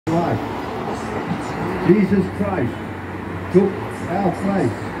life. Jesus Christ took our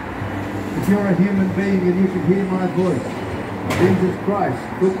place. If you're a human being and you can hear my voice, Jesus Christ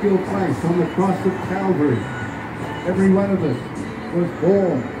took your place on the cross of Calvary. Every one of us was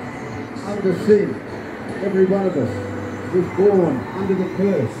born under sin. Every one of us was born under the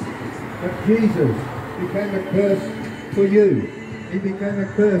curse. But Jesus became a curse for you. He became a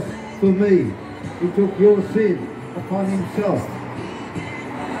curse for me. He took your sin upon himself.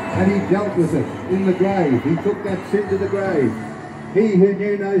 And he dealt with it in the grave. He took that sin to the grave. He who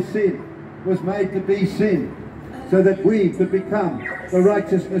knew no sin was made to be sin, so that we could become the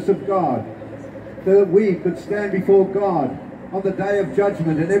righteousness of God, so that we could stand before God on the day of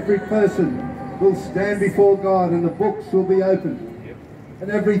judgment, and every person will stand before God and the books will be opened,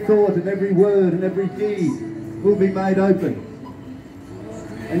 and every thought and every word and every deed will be made open.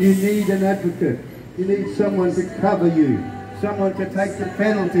 And you need an advocate. You need someone to cover you, someone to take the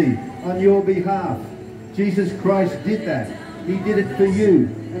penalty on your behalf. Jesus Christ did that. He did it for you,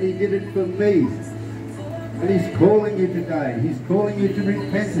 and he did it for me. And he's calling you today. He's calling you to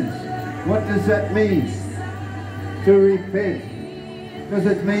repentance. What does that mean? To repent. Does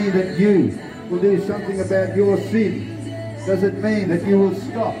it mean that you will do something about your sin? Does it mean that you will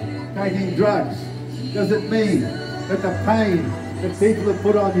stop taking drugs? Does it mean that the pain that people have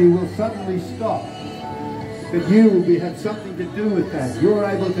put on you will suddenly stop? That you will have something to do with that. You're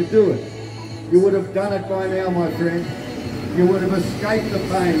able to do it. You would have done it by now, my friend. You would have escaped the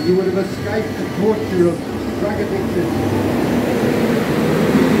pain. You would have escaped the torture of drug addiction.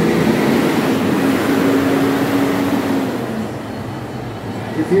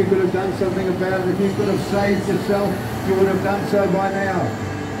 If you could have done something about it, if you could have saved yourself, you would have done so by now.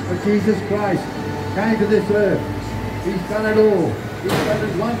 But Jesus Christ came to this earth. He's done it all. He's done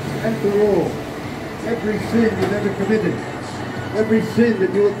it once and for all. Every sin you've ever committed, every sin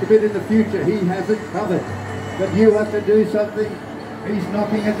that you will commit in the future, he has it covered. But you have to do something. He's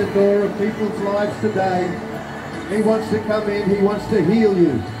knocking at the door of people's lives today. He wants to come in. He wants to heal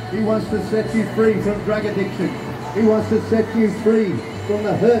you. He wants to set you free from drug addiction. He wants to set you free from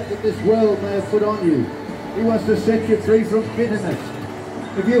the hurt that this world may have put on you. He wants to set you free from bitterness.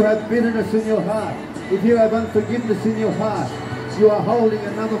 If you have bitterness in your heart, if you have unforgiveness in your heart, you are holding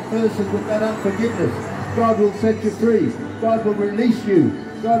another person with that unforgiveness. God will set you free. God will release you.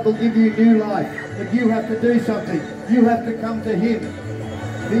 God will give you new life. But you have to do something. You have to come to him.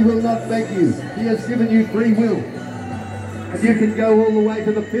 He will not beg you. He has given you free will. And you can go all the way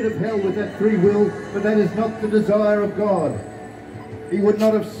to the pit of hell with that free will, but that is not the desire of God. He would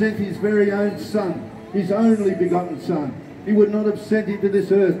not have sent his very own son, his only begotten son. He would not have sent him to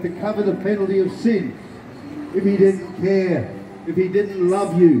this earth to cover the penalty of sin if he didn't care, if he didn't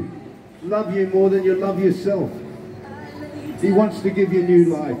love you more than you love yourself. He wants to give you new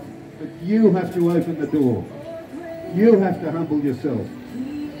life, but you have to open the door. You have to humble yourself.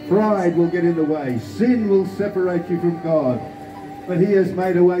 Pride will get in the way. Sin will separate you from God, but he has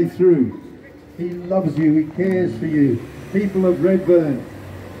made a way through. He loves you. He cares for you. People of Redfern,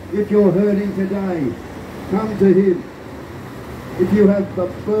 if you're hurting today, come to him. If you have a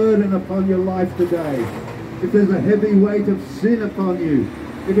burden upon your life today, if there's a heavy weight of sin upon you,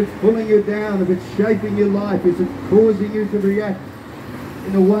 if it's pulling you down, if it's shaping your life, if it's causing you to react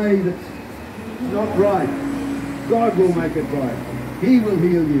in a way that's not right, God will make it right. He will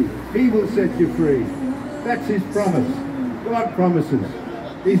heal you. He will set you free. That's his promise. God promises.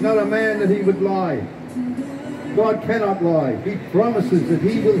 He's not a man that he would lie. God cannot lie. He promises that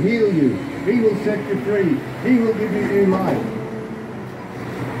he will heal you. He will set you free. He will give you new life.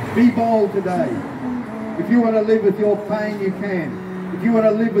 Be bold today. If you want to live with your pain, you can. If you want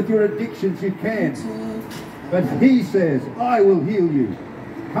to live with your addictions, you can. But he says, I will heal you.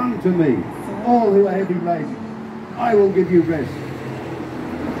 Come to me, all who are heavy laden. I will give you rest.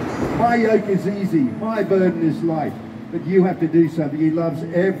 My yoke is easy. My burden is light. But you have to do something. He loves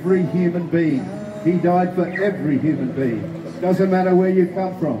every human being. He died for every human being. Doesn't matter where you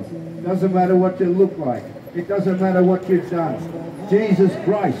come from. Doesn't matter what you look like. It doesn't matter what you've done. Jesus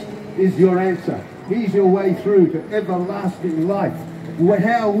Christ is your answer. He's your way through to everlasting life.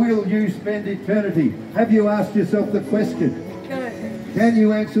 How will you spend eternity? Have you asked yourself the question? Can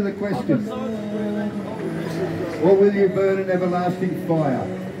you answer the question? Or will you burn in everlasting fire?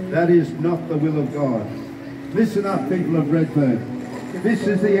 That is not the will of God. Listen up, people of Redfern. This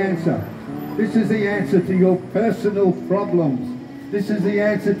is the answer. This is the answer to your personal problems. This is the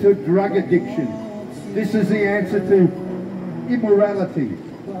answer to drug addiction. This is the answer to immorality.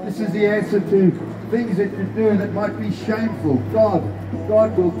 This is the answer to things that you do that might be shameful.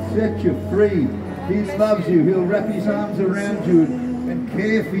 God will set you free. He loves you. He'll wrap his arms around you and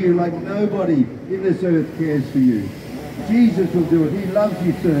care for you like nobody in this earth cares for you. Jesus will do it. He loves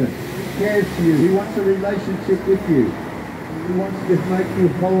you, sir. He cares for you. He wants a relationship with you. He wants to make you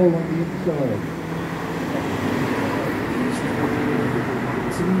whole on the inside.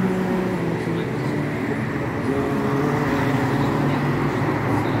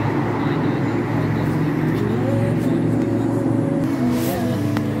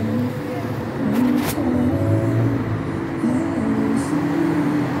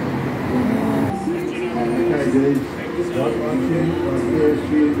 God loves you, God cares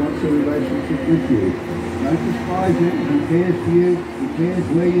for you, wants a relationship with you. Don't despise him, he cares for you, he cares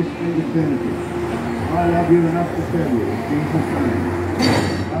where you spend eternity. I love you enough to tell you, in Jesus' name.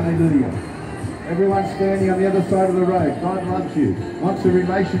 Hallelujah. Everyone standing on the other side of the road, God loves you, wants a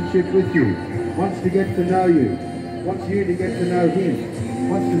relationship with you, wants to get to know you, wants you to get to know him,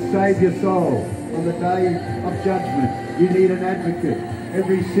 wants to save your soul on the day of judgment. You need an advocate.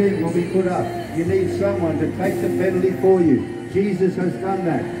 Every sin will be put up. You need someone to take the penalty for you. Jesus has done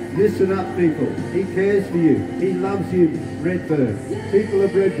that. Listen up, people. He cares for you. He loves you, Redfern. People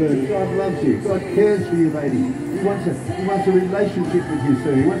of Redfern, God loves you. God cares for you, lady. He wants a relationship with you,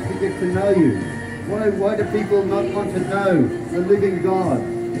 sir. He wants to get to know you. Why do people not want to know the living God?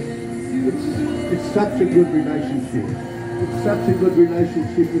 It's such a good relationship. It's such a good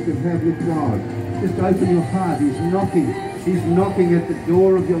relationship you can have with God. Just open your heart. He's knocking. He's knocking at the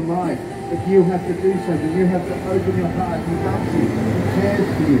door of your life. But you have to do something. You have to open your heart. He loves you. He cares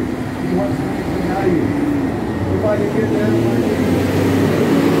for you. He wants to get to know you. If I could get down on my knees.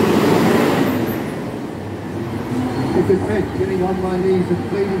 If it meant getting on my knees and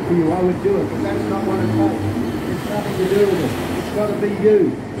pleading for you, I would do it. But that's not what it does. It's nothing to do with it. It's got to be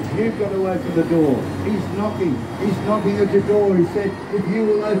you. You've got to open the door. He's knocking. He's knocking at your door. He said, if you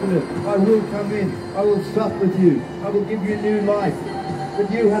will open it, I will come in. I will sup with you. I will give you new life. But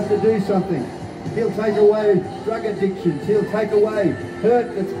you have to do something. He'll take away drug addictions. He'll take away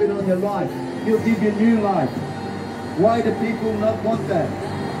hurt that's been on your life. He'll give you new life. Why do people not want that?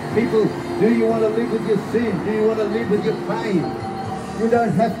 People, do you want to live with your sin? Do you want to live with your pain? You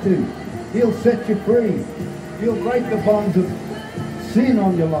don't have to. He'll set you free. He'll break the bonds of sin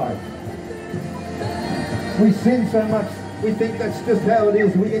on your life. We sin so much, we think that's just how it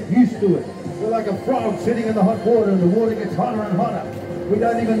is. We get used to it. We're like a frog sitting in the hot water and the water gets hotter and hotter. We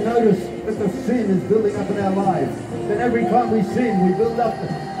don't even notice that the sin is building up in our lives. Then every time we sin, we build up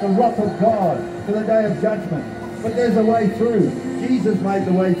the wrath of God for the day of judgment. But there's a way through. Jesus made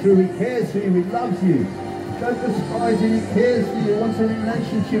the way through. He cares for you. He loves you. Don't despise him. He cares for you. He wants a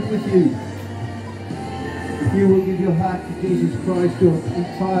relationship with you. If you will give your heart to Jesus Christ, your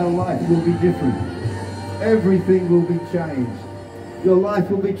entire life will be different. Everything will be changed. Your life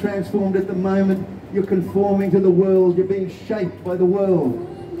will be transformed at the moment you're conforming to the world. You're being shaped by the world.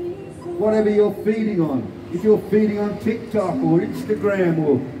 Whatever you're feeding on, if you're feeding on TikTok or Instagram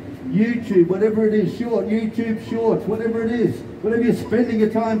or YouTube, whatever it is, YouTube Shorts, whatever it is, whatever you're spending your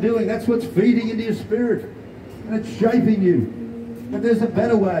time doing, that's what's feeding into your spirit. And it's shaping you. But there's a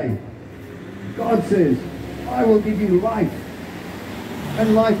better way. God says, I will give you life,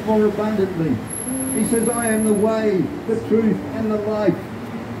 and life more abundantly. He says, I am the way, the truth, and the life.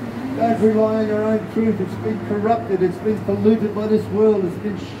 Don't rely on your own truth. It's been corrupted. It's been polluted by this world. It's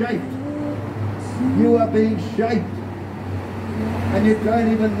been shaped. You are being shaped, and you don't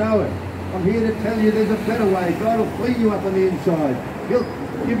even know it. I'm here to tell you there's a better way. God will clean you up on the inside. He'll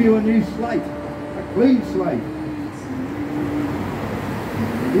give you a new slate, a clean slate.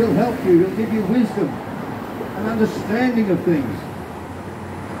 He'll help you. He'll give you wisdom, an understanding of things.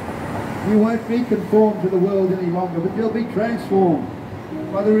 You won't be conformed to the world any longer, but you'll be transformed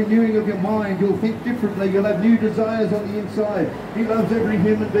by the renewing of your mind. You'll think differently. You'll have new desires on the inside. He loves every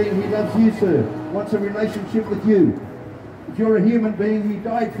human being. He loves you, sir. Wants a relationship with you. If you're a human being, he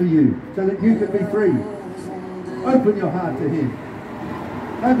died for you so that you could be free. Open your heart to him.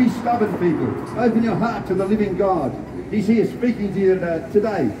 Don't be stubborn, people. Open your heart to the living God. He's here speaking to you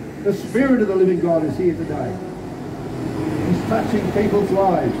today. The Spirit of the living God is here today. He's touching people's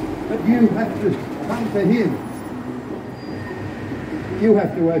lives. But you have to come to him. You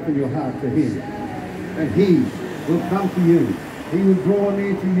have to open your heart to him. And he will come to you. He will draw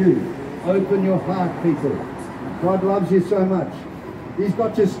near to you. Open your heart, people. God loves you so much. He's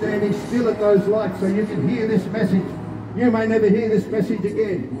got you standing still at those lights so you can hear this message. You may never hear this message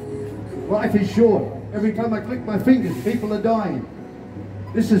again. Life is short. Every time I click my fingers, people are dying.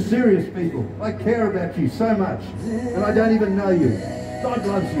 This is serious, people. I care about you so much. And I don't even know you. God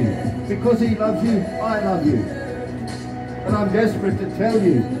loves you. Because he loves you, I love you. And I'm desperate to tell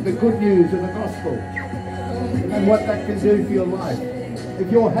you the good news of the gospel and what that can do for your life.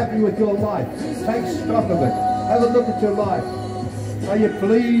 If you're happy with your life, take stock of it. Have a look at your life. Are you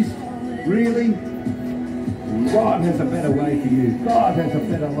pleased? Really? God has a better way for you. God has a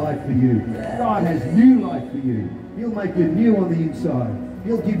better life for you. God has new life for you. He'll make you new on the inside.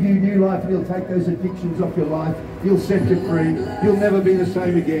 He'll give you new life. He'll take those addictions off your life. He'll set you free. You'll never be the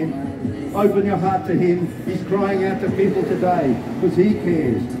same again. Open your heart to him. He's crying out to people today because he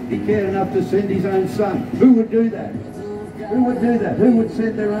cares. He cared enough to send his own son. Who would do that? Who would do that? Who would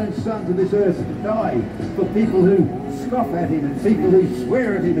send their own son to this earth to die for people who scoff at him and people who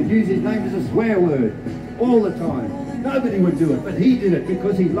swear at him and use his name as a swear word all the time? Nobody would do it, but he did it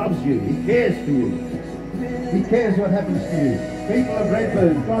because he loves you. He cares for you. He cares what happens to you. People of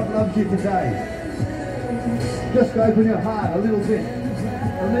Redfern, God loves you today. Just open your heart a little bit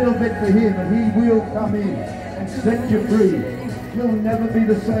for him, and he will come in and set you free. You'll never be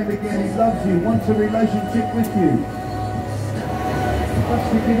the same again. He loves you, wants a relationship with you. Wants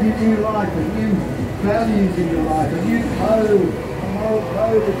to give you new life and new values in your life, a new code, a moral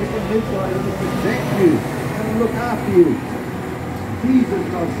code that you can live by, that will protect you and look after you. Jesus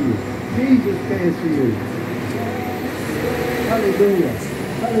loves you. Jesus cares for you. Hallelujah.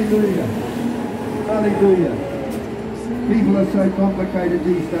 Hallelujah. Hallelujah. People are so complicated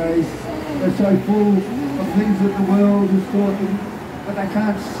these days. They're so full of things that the world has taught them, but they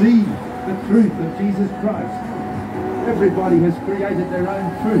can't see the truth of Jesus Christ. Everybody has created their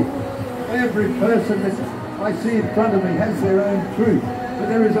own truth. Every person that I see in front of me has their own truth. But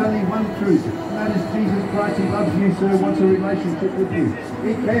there is only one truth, and that is Jesus Christ. He loves you, sir, wants a relationship with you.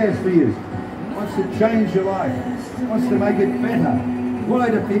 He cares for you, wants to change your life, wants to make it better.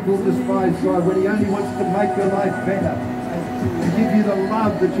 Why do people despise God when he only wants to make your life better and give you the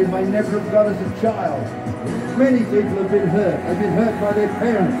love that you may never have got as a child? Many people have been hurt. They've been hurt by their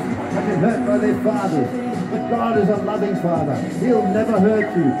parents. They've been hurt by their fathers. But God is a loving Father. He'll never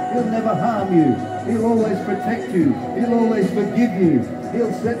hurt you. He'll never harm you. He'll always protect you. He'll always forgive you.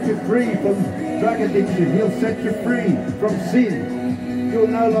 He'll set you free from drug addiction. He'll set you free from sin. You'll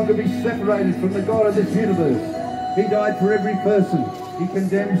no longer be separated from the God of this universe. He died for every person. He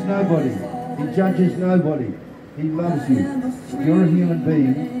condemns nobody. He judges nobody. He loves you. You're a human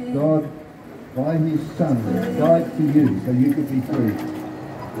being. God, by his Son, died for you so you could be free.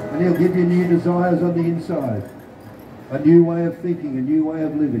 And he'll give you new desires on the inside, a new way of thinking, a new way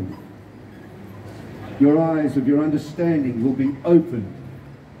of living. Your eyes of your understanding will be opened,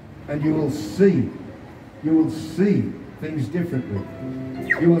 and you will see things differently.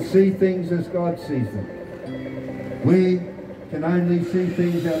 You will see things as God sees them. We can only see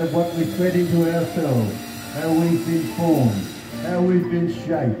things out of what we've fed into ourselves, how we've been formed, how we've been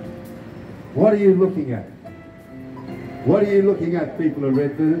shaped. What are you looking at? What are you looking at, people of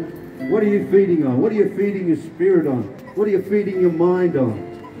Redfern? What are you feeding on? What are you feeding your spirit on? What are you feeding your mind on?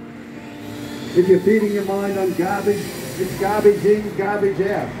 If you're feeding your mind on garbage, it's garbage in, garbage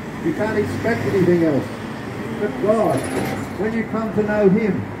out. You can't expect anything else. But God, when you come to know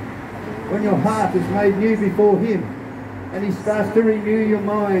him, when your heart is made new before him, and he starts to renew your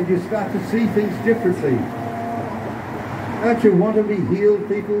mind, you start to see things differently. Don't you want to be healed,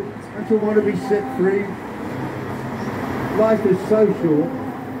 people? Don't you want to be set free? Life is so short.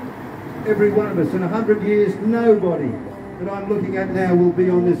 Every one of us, in 100 years, nobody that I'm looking at now will be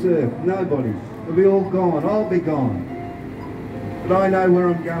on this earth. Nobody. They'll be all gone. I'll be gone. But I know where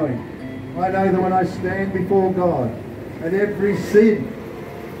I'm going. I know that when I stand before God, and every sin,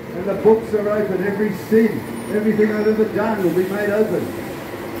 and the books are open, every sin, everything I've ever done will be made open.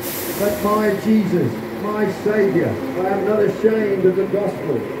 But my Jesus, my Saviour, I am not ashamed of the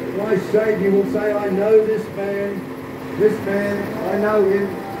gospel. My Saviour will say, I know this man, I know him.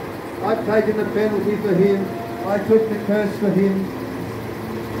 I've taken the penalty for him. I took the curse for him.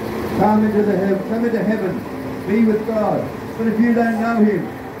 Come into heaven, be with God. But if you don't know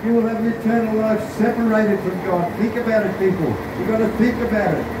him, you will have an eternal life separated from God. Think about it, people. You've got to think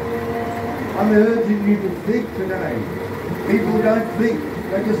about it. I'm urging you to think today. People don't think.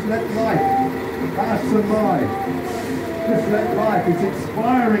 They just let life pass them by. Just let life. It's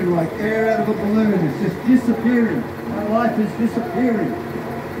expiring like air out of a balloon. It's just disappearing. My life is disappearing.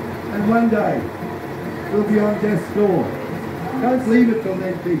 And one day, we'll be on death's door. Don't leave it till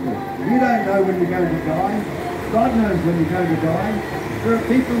then, people. You don't know when you're going to die. God knows when you're going to die. There are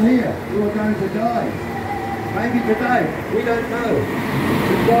people here who are going to die. Maybe today. We don't know.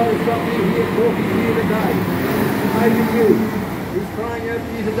 But God has got me here talking to you today. Maybe you. He's crying out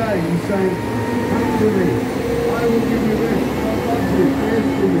to you today. He's saying, come to me. I will give you rest. I love you. Cares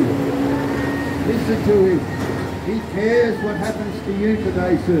for you. Listen to him. He cares what happens to you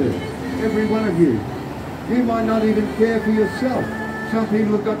today, sir. Every one of you. You might not even care for yourself. Some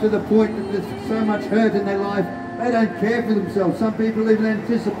people have got to the point that there's so much hurt in their life, they don't care for themselves. Some people even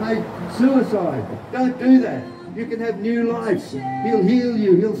anticipate suicide. Don't do that. You can have new lives. He'll heal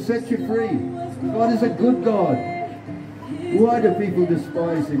you. He'll set you free. God is a good God. Why do people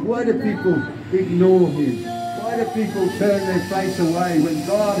despise him? Why do people ignore him? Why do people turn their face away when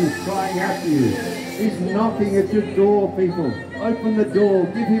God is crying after you? He's knocking at your door, people. Open the door.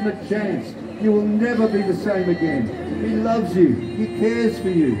 Give him a chance. You will never be the same again. He loves you. He cares for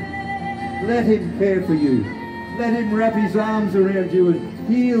you. Let him care for you. Let him wrap his arms around you and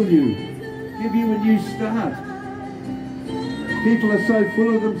heal you. Give you a new start. People are so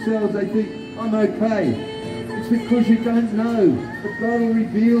full of themselves, they think, I'm okay. It's because you don't know. But God will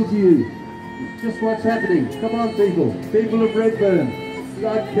reveal to you just what's happening. Come on, people. People of Redfern.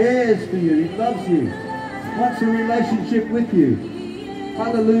 God cares for you. He loves you. Wants a relationship with you.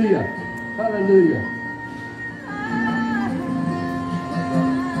 Hallelujah. Hallelujah.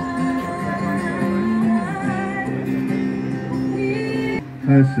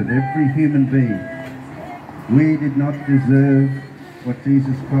 Person, every human being, we did not deserve what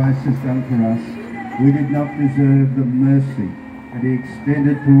Jesus Christ has done for us. We did not deserve the mercy that he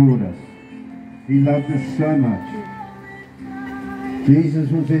extended toward us. He loved us so much. Jesus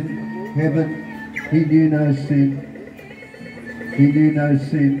was in heaven. He knew no sin. He knew no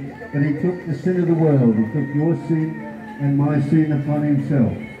sin. But he took the sin of the world. He took your sin and my sin upon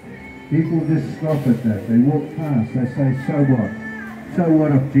himself. People just scoff at that. They walk past. They say, so what? So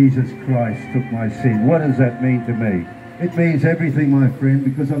what if Jesus Christ took my sin? What does that mean to me? It means everything, my friend,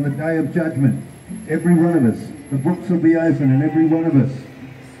 because on the day of judgment, every one of us, the books will be open, and every one of us,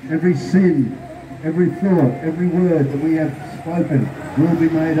 every sin, every thought, every word that we have spoken will be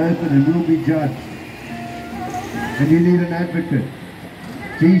made open and will be judged. And you need an advocate.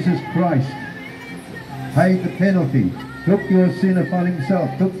 Jesus Christ paid the penalty, took your sin upon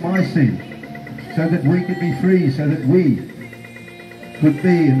himself, took my sin, so that we could be free, so that we could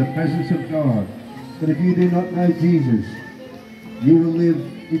be in the presence of God. But if you do not know Jesus, you will live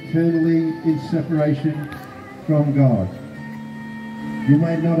eternally in separation from God. You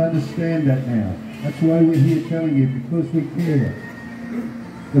may not understand that now. That's why we're here telling you, because we care.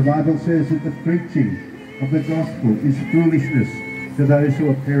 The Bible says that the preaching of the gospel is foolishness to those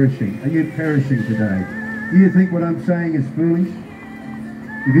who are perishing. Are you perishing today? Do you think what I'm saying is foolish?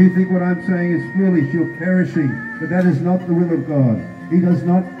 If you think what I'm saying is foolish, you're perishing. But that is not the will of God. He does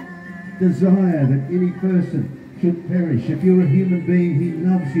not desire that any person should perish. If you're a human being, he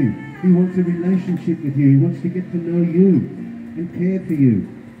loves you. He wants a relationship with you. He wants to get to know you and care for you.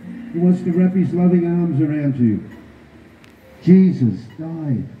 He wants to wrap his loving arms around you. Jesus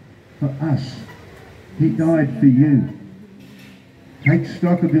died for us. He died for you. Take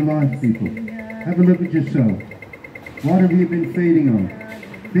stock of your life, people. Have a look at yourself. What have you been feeding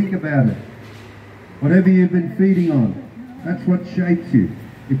on? Think about it. Whatever you've been feeding on, that's what shapes you.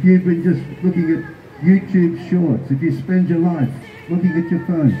 If you've been just looking at YouTube shorts, if you spend your life looking at your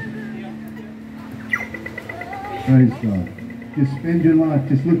phone, praise God. Just spend your life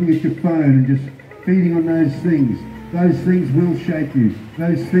just looking at your phone and just feeding on those things will shape you.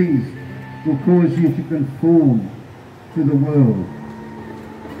 Those things will cause you to conform to the world.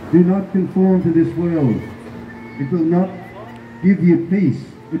 Do not conform to this world. It will not give you peace.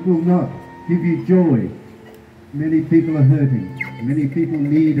 It will not give you joy. Many people are hurting. Many people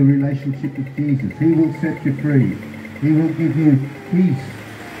need a relationship with Jesus. He will set you free. He will give you peace.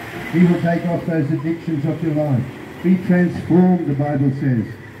 He will take off those addictions off your life. Be transformed, the Bible says.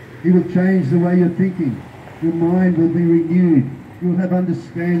 He will change the way you're thinking. Your mind will be renewed. You'll have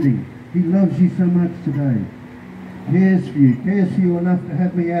understanding. He loves you so much today. Cares for you enough to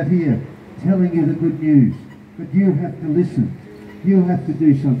have me out here telling you the good news. But you have to listen. You have to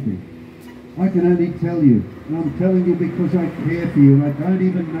do something. I can only tell you, and I'm telling you because I care for you, and I don't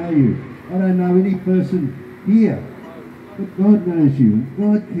even know you. I don't know any person here. But God knows you, and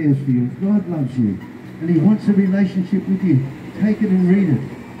God cares for you, and God loves you. And he wants a relationship with you. Take it and read it.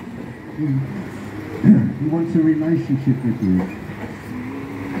 He wants a relationship with you.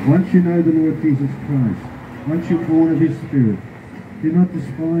 Once you know the Lord Jesus Christ, once you're born of his Spirit, do not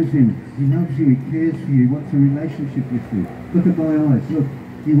despise him. He loves you, he cares for you, he wants a relationship with you. Look at my eyes, look.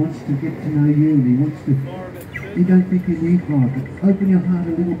 He wants to get to know you, and he wants to... You don't think you need God, but open your heart a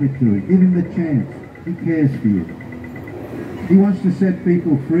little bit to him. Give him the chance. He cares for you. He wants to set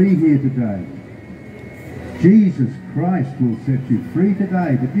people free here today. Jesus Christ will set you free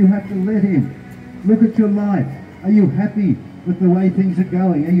today, but you have to let him. Look at your life. Are you happy with the way things are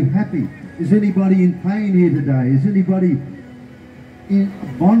going? Are you happy? Is anybody in pain here today? Is anybody in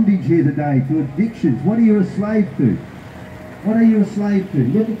bondage here today to addictions? What are you a slave to? What are you a slave to?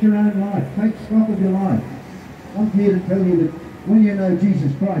 Look at your own life. Take stock of your life. I'm here to tell you that when you know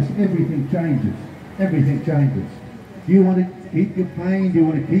Jesus Christ, everything changes. Everything changes. Do you want to keep your pain? Do you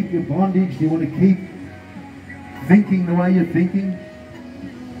want to keep your bondage? Do you want to keep thinking the way you're thinking?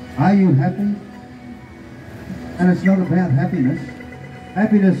 Are you happy? And it's not about happiness.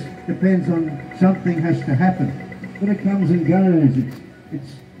 Happiness depends on something has to happen. But it comes and goes.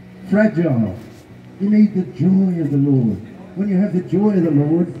 It's fragile. You need the joy of the Lord. When you have the joy of the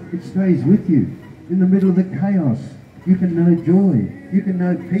Lord, it stays with you. In the middle of the chaos, you can know joy. You can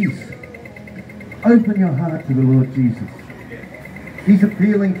know peace. Open your heart to the Lord Jesus. He's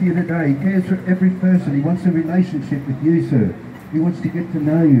appealing to you today. He cares for every person. He wants a relationship with you, sir. He wants to get to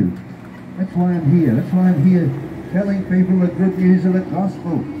know you. That's why I'm here. That's why I'm here telling people the good news of the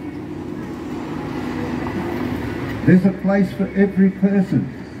gospel. There's a place for every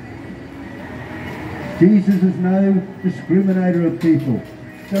person. Jesus is no discriminator of people.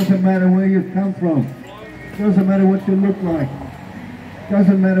 Doesn't matter where you've come from. Doesn't matter what you look like.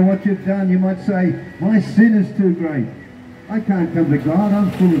 Doesn't matter what you've done. You might say, my sin is too great. I can't come to God.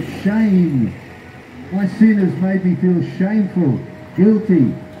 I'm full of shame. My sin has made me feel shameful,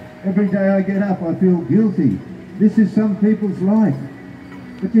 guilty. Every day I get up, I feel guilty. This is some people's life.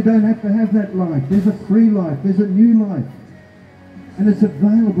 But you don't have to have that life. There's a free life. There's a new life. And it's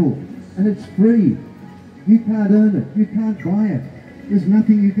available. And it's free. You can't earn it. You can't buy it. There's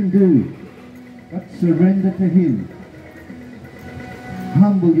nothing you can do but surrender to Him.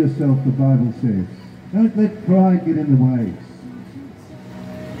 Humble yourself, the Bible says. Don't let pride get in the way.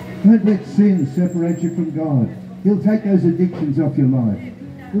 Don't let sin separate you from God. He'll take those addictions off your life.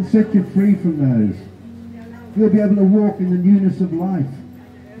 He'll set you free from those. You'll be able to walk in the newness of life.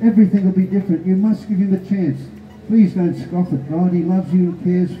 Everything will be different. You must give Him a chance. Please don't scoff at God. He loves you and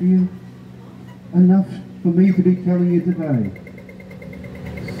cares for you. Enough for me to be telling you today.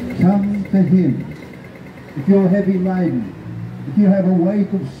 Come to Him. If you're heavy laden, if you have a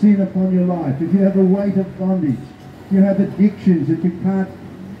weight of sin upon your life, if you have a weight of bondage, if you have addictions that you can't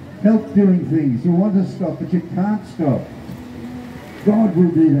help doing things, you want to stop but you can't stop, God will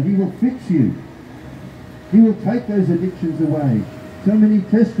do that. He will fix you. He will take those addictions away. So many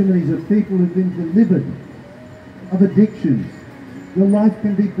testimonies of people who have been delivered of addictions. Your life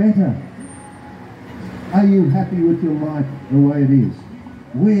can be better. Are you happy with your life the way it is?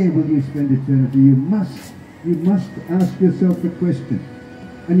 Where will you spend eternity? You must ask yourself the question.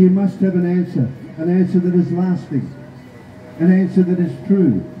 And you must have an answer that is lasting, an answer that is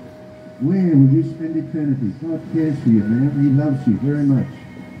true. Where will you spend eternity? God cares for you, man. He loves you very much.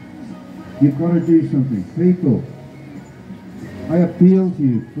 You've got to do something. People, I appeal to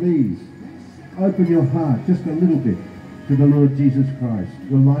you, please, open your heart just a little bit to the Lord Jesus Christ.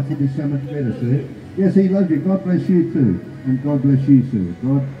 Your life will be so much better, sir. Yes, He loves you. God bless you too. And God bless you, sir.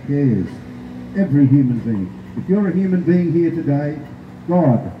 God cares. Every human being. If you're a human being here today,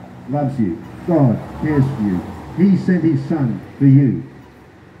 God loves you. God cares for you. He sent His Son for you.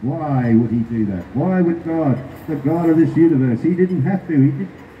 Why would He do that? Why would God, the God of this universe, He didn't have to.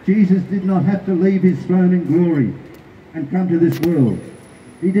 Jesus did not have to leave His throne in glory and come to this world.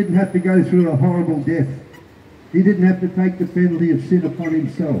 He didn't have to go through a horrible death. He didn't have to take the penalty of sin upon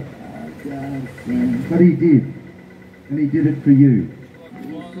Himself. But He did. And He did it for you.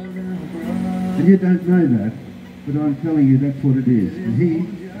 And you don't know that, but I'm telling you that's what it is.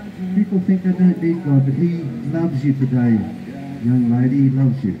 And people think they don't need God, but He loves you today, young lady. He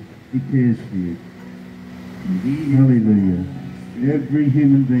loves you. He cares for you. Hallelujah. Every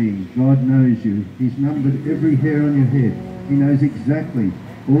human being, God knows you. He's numbered every hair on your head. He knows exactly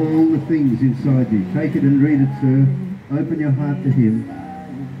all the things inside you. Take it and read it, sir. Open your heart to Him.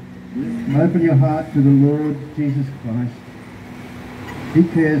 Open your heart to the Lord Jesus Christ. He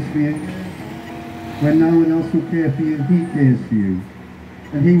cares for you. When no one else will care for you, He cares for you.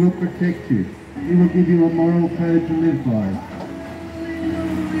 And He will protect you. He will give you a moral code to live by.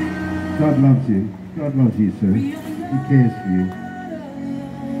 God loves you. God loves you, sir. He cares for you.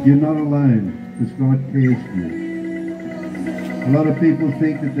 You're not alone, because God cares for you. A lot of people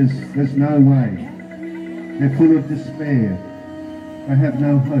think that there's no way. They're full of despair. They have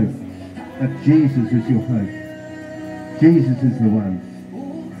no hope. But Jesus is your hope. Jesus is the one.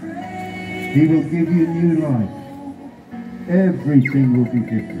 He will give you new life. Everything will be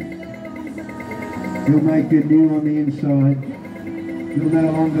different. He'll make you new on the inside. You'll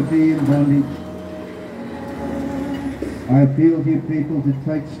no longer be in bondage. I appeal to you people to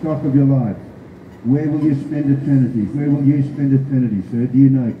take stock of your life. Where will you spend eternity? Where will you spend eternity, sir? Do you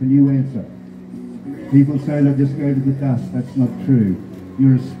know? Can you answer? People say they'll just go to the dust. That's not true.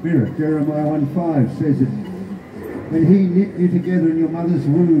 You're a spirit. Jeremiah 1:5 says it. When he knit you together in your mother's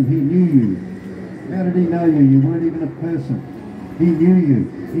womb, he knew you. How did he know you? You weren't even a person. He knew you.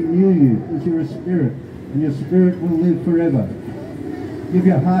 He knew you because you're a spirit, and your spirit will live forever. Give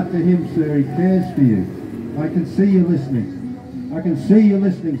your heart to him, sir. He cares for you. I can see you listening. I can see you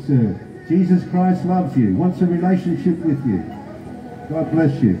listening, sir. Jesus Christ loves you, wants a relationship with you. God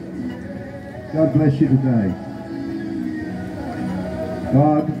bless you. God bless you today.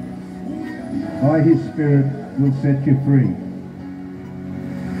 God, by his Spirit, will set you free.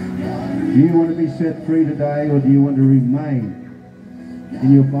 Do you want to be set free today, or do you want to remain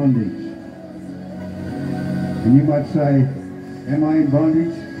in your bondage? And you might say, am I in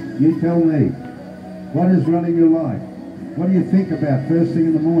bondage? You tell me. What is running your life? What do you think about first thing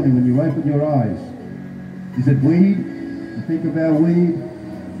in the morning when you open your eyes? Is it weed? You think about weed?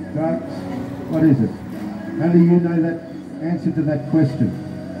 Drugs? What is it? How do you know that answer to that question?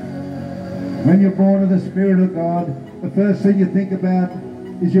 When you're born of the Spirit of God, the first thing you think about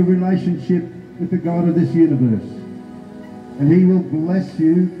is your relationship with the God of this universe. And he will bless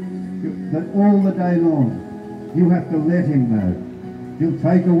you all the day long. You have to let him know. He'll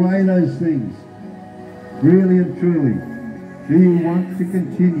take away those things. Really and truly. Do you want to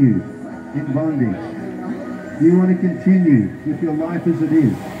continue in bondage? Do you want to continue with your life as it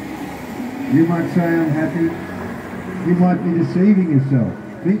is? You might say, I'm happy. You might be deceiving yourself.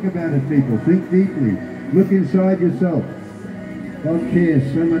 Think about it, people. Think deeply. Look inside yourself. God cares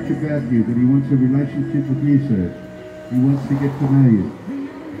so much about you that he wants a relationship with you, sir. He wants to get to know you.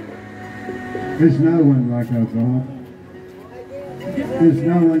 There's no one like our God. There's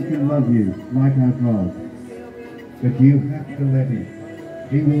no one can love you like our God. But you have to let him.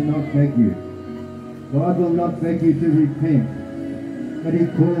 He will not beg you. God will not beg you to repent. But he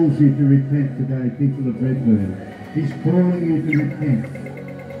calls you to repent today, people of Redfern. He's calling you to repent.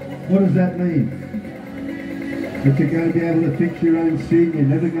 What does that mean? That you're going to be able to fix your own sin. You're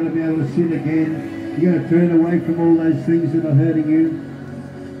never going to be able to sin again. You're going to turn away from all those things that are hurting you.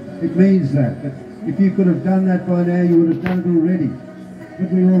 It means that. But if you could have done that by now, you would have done it already.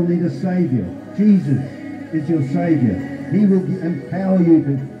 But we all need a Saviour. Jesus is your Saviour. He will empower you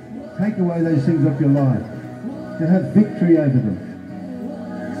to take away those things off your life, to have victory over them.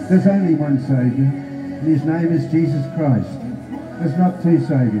 There's only one Saviour, and his name is Jesus Christ. There's not two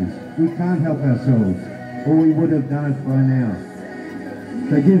Saviours. We can't help ourselves, or we would have done it by now.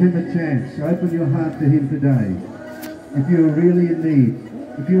 So give him a chance. Open your heart to him today. If you're really in need,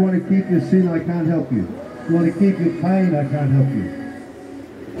 if you want to keep your sin, I can't help you. If you want to keep your pain, I can't help you.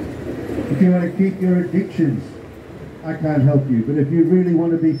 If you want to keep your addictions, I can't help you. But if you really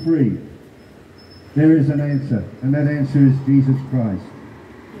want to be free, there is an answer, and that answer is Jesus Christ.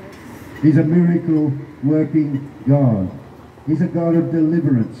 He's a miracle-working God. He's a God of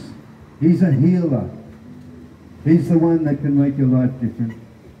deliverance. He's a healer. He's the one that can make your life different.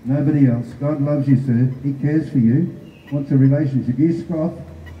 Nobody else. God loves you, sir. He cares for you. Wants a relationship. You scoff,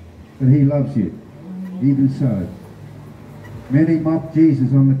 but he loves you. Even so. Many mocked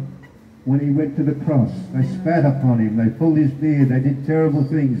Jesus when he went to the cross. They spat upon him. They pulled his beard. They did terrible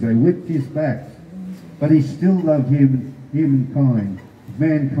things. They whipped his back. But he still loved mankind.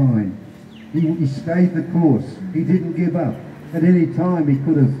 He stayed the course. He didn't give up. At any time he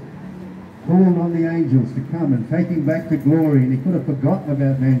could have called on the angels to come and take him back to glory, and he could have forgotten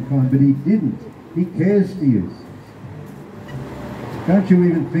about mankind, but he didn't. He cares for you. Don't you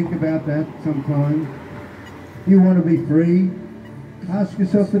even think about that sometimes? You want to be free? Ask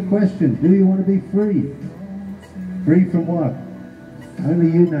yourself the question, do you want to be free? Free from what?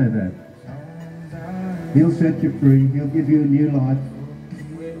 Only you know that. He'll set you free. He'll give you a new life.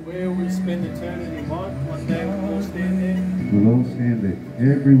 Where we spend eternity, one day we'll all stand there. We'll all stand there.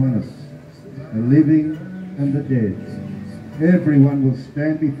 Every one of us. The living and the dead. Everyone will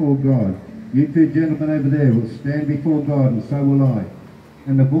stand before God. You two gentlemen over there will stand before God, and so will I.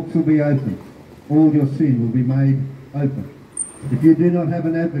 And the books will be opened. All your sin will be made open. If you do not have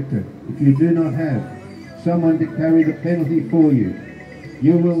an advocate, if you do not have someone to carry the penalty for you,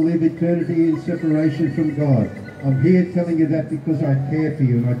 you will live eternity in separation from God. I'm here telling you that because I care for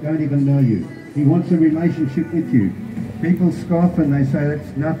you and I don't even know you. He wants a relationship with you. People scoff and they say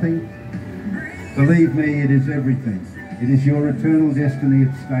that's nothing. Believe me, it is everything. It is your eternal destiny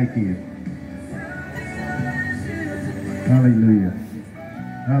at stake here. Hallelujah.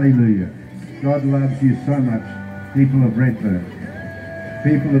 Hallelujah. God loves you so much, people of Redfern.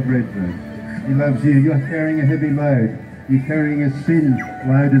 People of Redfern. He loves you. You're carrying a heavy load. You're carrying a sin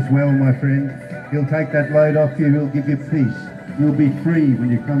load as well, my friend. He'll take that load off you. He'll give you peace. You'll be free when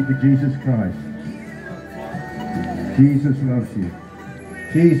you come to Jesus Christ. Jesus loves you.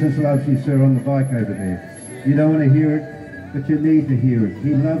 Jesus loves you, sir, on the bike over there. You don't want to hear it, but you need to hear it.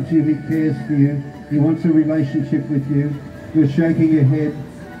 He loves you. He cares for you. He wants a relationship with you. You're shaking your head.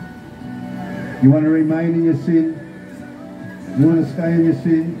 You want to remain in your sin. You want to stay in your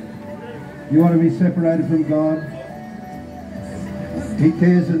sin. You want to be separated from God. He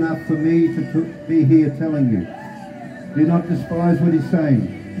cares enough for me to be here telling you. Do not despise what he's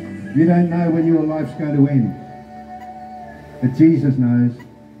saying. You don't know when your life's going to end. But Jesus knows.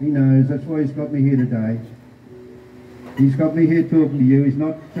 He knows. That's why he's got me here today. He's got me here talking to you. He's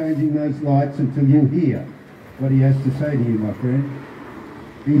not changing those lights until you hear what he has to say to you, my friend.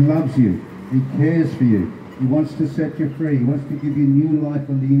 He loves you. He cares for you. He wants to set you free. He wants to give you new life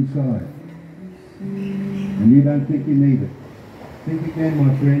on the inside. And you don't think you need it. Think again,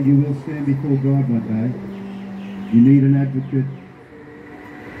 my friend. You will stand before God one day. You need an advocate.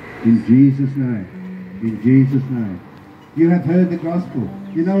 In Jesus' name. In Jesus' name. You have heard the gospel.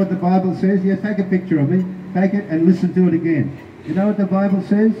 You know what the Bible says? Yeah, take a picture of me. Take it and listen to it again. You know what the Bible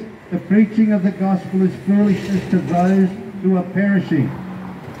says? The preaching of the gospel is foolishness to those who are perishing.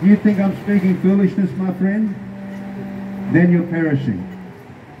 You think I'm speaking foolishness, my friend? Then you're perishing.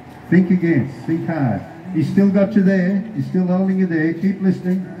 Think again. Think hard. He's still got you there. He's still holding you there. Keep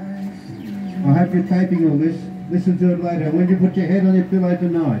listening. I hope you're taping all this. Listen to it later. When you put your head on your pillow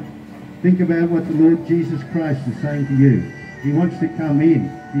tonight, think about what the Lord Jesus Christ is saying to you. He wants to come in.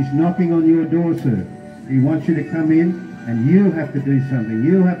 He's knocking on your door, sir. He wants you to come in, and you have to do something.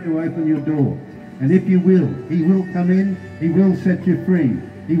 You have to open your door. And if you will, he will come in. He will set you free.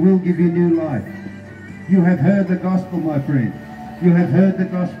 He will give you new life. You have heard the gospel, my friend. You have heard the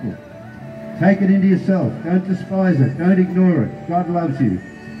gospel. Take it into yourself. Don't despise it. Don't ignore it. God loves you.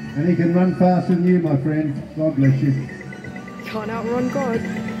 And he can run faster than you, my friend. God bless you. Can't outrun God.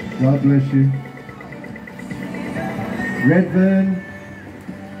 God bless you. Redfern,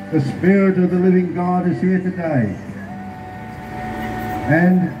 the Spirit of the living God is here today.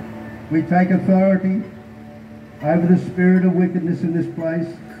 And we take authority over the spirit of wickedness in this place.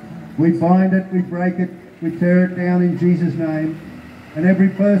 We bind it, we break it, we tear it down in Jesus' name. And every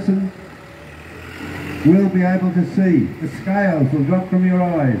person will be able to see. The scales will drop from your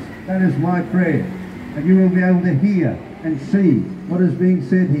eyes. That is my prayer. And you will be able to hear and see what is being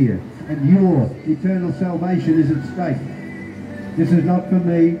said here. And your eternal salvation is at stake. This is not for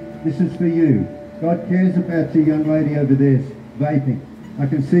me, this is for you. God cares about you, young lady over there, vaping. I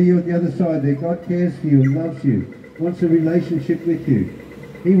can see you at the other side there. God cares for you and loves you, wants a relationship with you.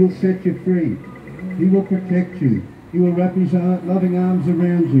 He will set you free. He will protect you. He will wrap his loving arms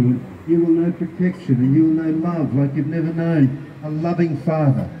around you, and you will know protection, and you will know love like you've never known a loving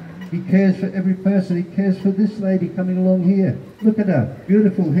Father. He cares for every person. He cares for this lady coming along here. Look at her.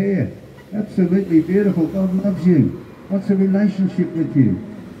 Beautiful hair. Absolutely beautiful. God loves you. Wants a relationship with you.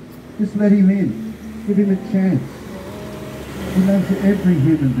 Just let him in. Give him a chance. He loves every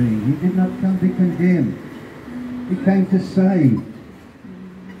human being. He did not come to condemn. He came to save.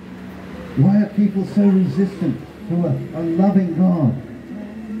 Why are people so resistant to a loving God?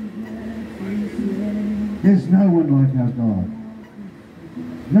 There's no one like our God.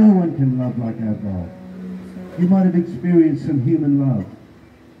 No one can love like our God. You might have experienced some human love.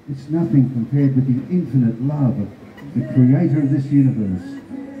 It's nothing compared with the infinite love of the Creator of this universe.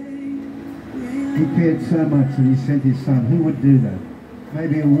 He cared so much that he sent his Son. Who would do that?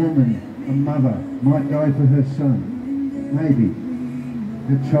 Maybe a woman, a mother, might die for her son. Maybe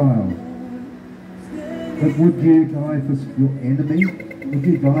her child. But would you die for your enemy? Would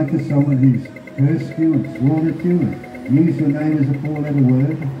you die for someone who's cursed you and sworn at you and used your name as a four-letter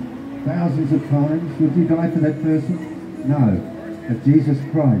word thousands of times? Would you die for that person? No. But Jesus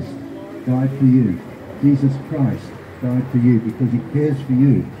Christ died for you. Jesus Christ died for you because he cares for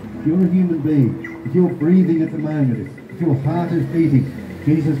you. If you're a human being, if you're breathing at the moment, if your heart is beating,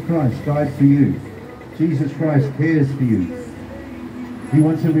 Jesus Christ died for you. Jesus Christ cares for you. He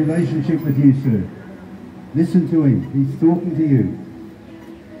wants a relationship with you, sir. Listen to him. He's talking to you.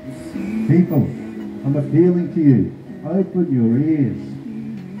 People, I'm appealing to you. Open your ears.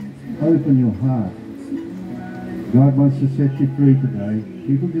 Open your heart. God wants to set you free today.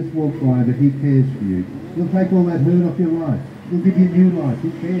 People just walk by, but he cares for you. He'll take all that hurt off your life. He'll give you new life.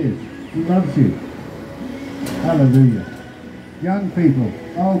 He cares. He loves you. Hallelujah. Young people,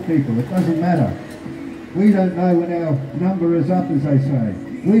 old people, it doesn't matter. We don't know when our number is up, as they say.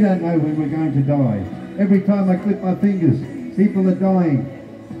 We don't know when we're going to die. Every time I clip my fingers, people are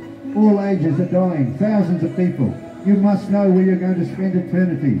dying. All ages are dying. Thousands of people. You must know where you're going to spend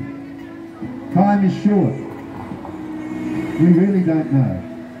eternity. Time is short. We really don't know.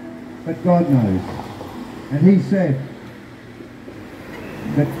 But God knows. And he said,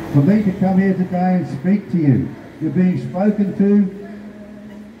 But for me to come here today and speak to you, you're being spoken to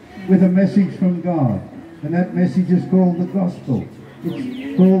with a message from God. And that message is called the gospel.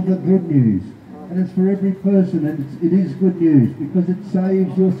 It's called the good news. And it's for every person, and it is good news because it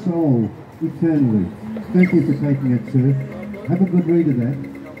saves your soul eternally. Thank you for taking it, sir. Have a good read of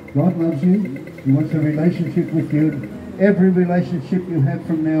that. God loves you. He wants a relationship with you. Every relationship you have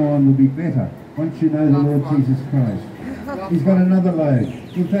from now on will be better once you know the Lord Jesus Christ. He's got another load.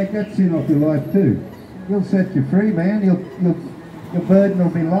 He'll take that sin off your life too. He'll set you free, man. Your burden will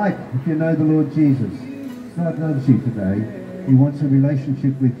be light if you know the Lord Jesus. God loves you today. He wants a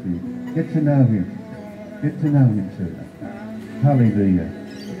relationship with you. Get to know Him. Get to know Him, sir. Hallelujah.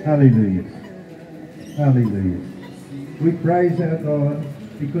 Hallelujah. Hallelujah. We praise our God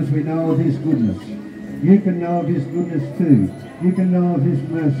because we know of His goodness. You can know of His goodness too. You can know of His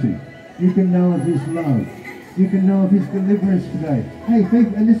mercy. You can know of His love. You can know of His deliverance today. Hey,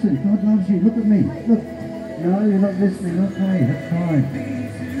 people, listen, God loves you. Look at me. Look. No, you're not listening. Okay, that's fine.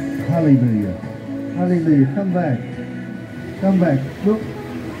 Hallelujah. Hallelujah. Come back. Come back. Look.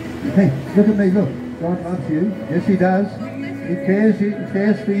 Hey, look at me. Look. God loves you. Yes, He does. He cares. He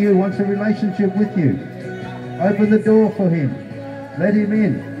cares for you. Wants a relationship with you. Open the door for Him. Let Him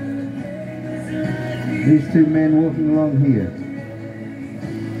in. These two men walking along here.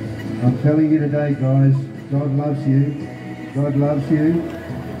 I'm telling you today, guys, God loves you. God loves you.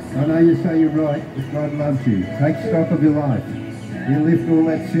 I know you say you're right, but God loves you. Take stock of your life. He'll lift all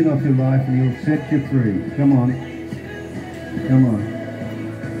that sin off your life and He'll set you free. Come on. Come on.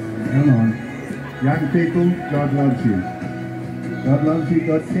 Come on. Young people, God loves you. God loves you.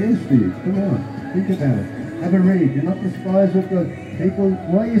 God cares for you. Come on. Think about it. Have a read. You're not despised of God. People,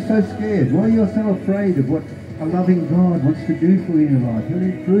 why are you so scared? Why are you so afraid of what a loving God wants to do for you in your life? He'll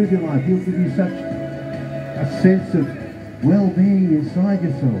improve your life. He'll give you such a sense of well-being inside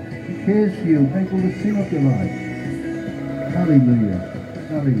yourself. He cares for you. He'll take all the sin off your life. Hallelujah.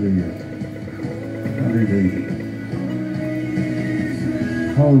 Hallelujah. Hallelujah.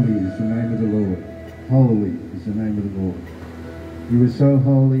 Holy is the name of the Lord. Holy is the name of the Lord. He was so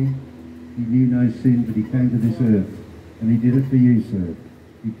holy, He knew no sin, but He came to this earth. And He did it for you, sir.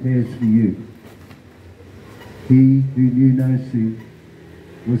 He cares for you. He who knew no sin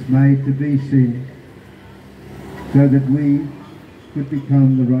was made to be sin so that we could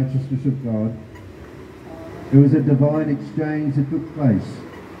become the righteousness of God. There was a divine exchange that took place.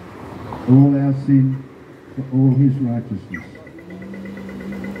 All our sin for all His righteousness.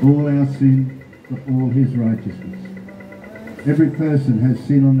 All our sin for all His righteousness. Every person has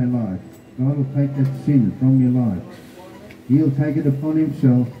sin on their life. God will take that sin from your life. He'll take it upon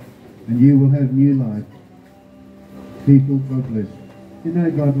Himself and you will have new life. People, God bless you. You know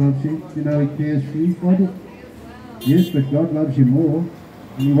God loves you. You know He cares for you. Yes, but God loves you more.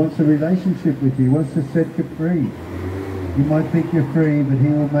 And He wants a relationship with you. He wants to set you free. You might think you're free, but He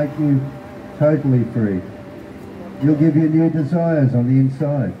will make you totally free. He'll give you new desires on the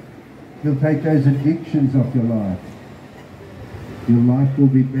inside. He'll take those addictions off your life. Your life will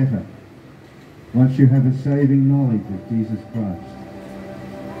be better once you have a saving knowledge of Jesus Christ.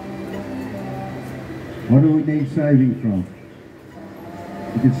 What do we need saving from?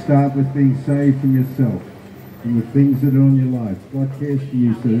 You can start with being saved from yourself, from the things that are on your life. God cares for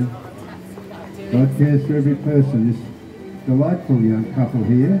you, sir. God cares for every person. This delightful young couple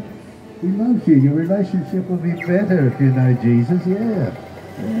here, He loves you. Your relationship will be better if you know Jesus. Yeah.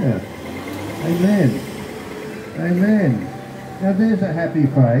 Yeah. Amen. Amen. Now there's a happy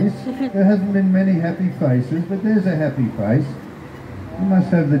face. There hasn't been many happy faces, but there's a happy face. You must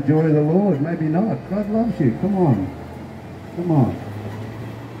have the joy of the Lord. Maybe not. God loves you. Come on. Come on.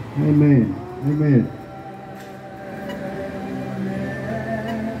 Amen. Amen.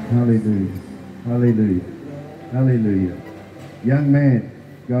 Hallelujah. Hallelujah. Hallelujah. Young man,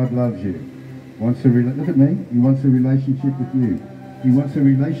 God loves you. Wants a look at me. He wants a relationship with you. He wants a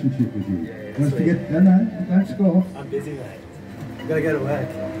relationship with you. Wants to get... No, don't scoff. I'm busy, mate. I've got to go to work.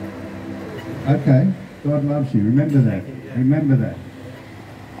 Okay. God loves you. Remember that. Remember that.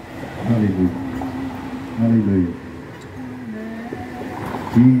 Hallelujah. Hallelujah.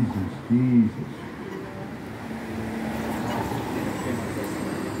 Jesus, Jesus.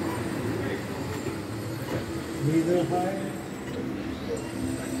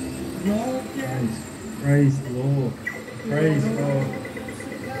 Praise the Lord. Praise God.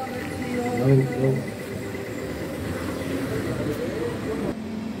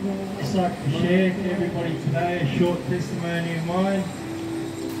 I'd like to share to everybody today a short testimony of mine.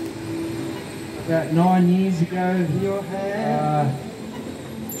 About 9 years ago,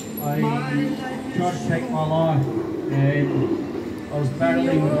 I tried to take my life, and I was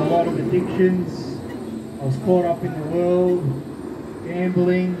battling with a lot of addictions. I was caught up in the world,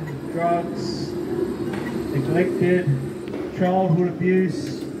 gambling, drugs, neglected, childhood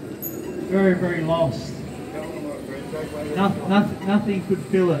abuse, very, very lost. Nothing could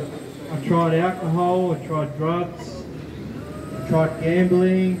fill it. I tried alcohol, I tried drugs, I tried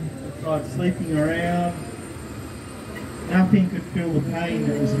gambling, I tried sleeping around. Nothing could fill the pain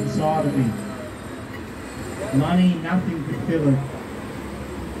that was inside of me. Money, nothing could fill it.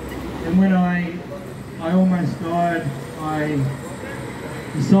 And when I almost died, I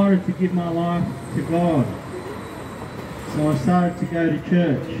decided to give my life to God. So I started to go to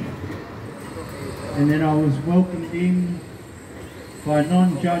church. And then I was welcomed in by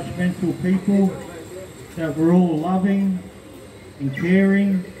non-judgmental people that were all loving and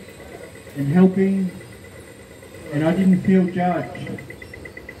caring and helping, and I didn't feel judged.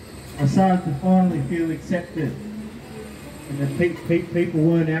 I started to finally feel accepted, and that people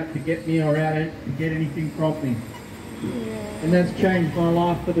weren't out to get me or out to get anything from me. And that's changed my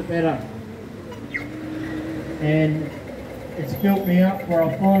life for the better. And it's built me up where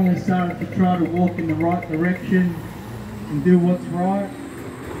I finally started to try to walk in the right direction and do what's right,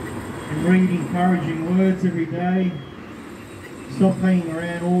 and read encouraging words every day. Stop hanging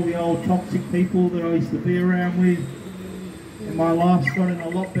around all the old toxic people that I used to be around with, and my life's gotten a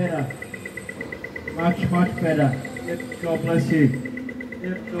lot better. Much, much better. Yep, God bless you.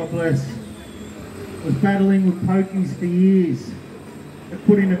 Yep, God bless. I was battling with pokies for years. I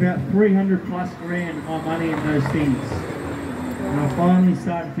put in about 300 plus grand of my money in those things. And I finally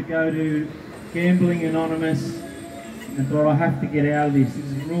started to go to Gambling Anonymous and thought, I have to get out of this. This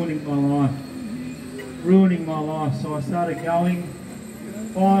is ruining my life. Ruining my life. So I started going.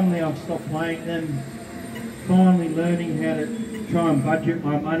 Finally I stopped playing them. Finally learning how to try and budget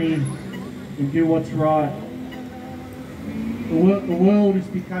my money and do what's right. The world is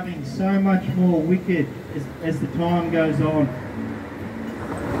becoming so much more wicked as the time goes on.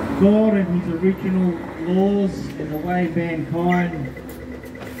 God and His original laws and the way mankind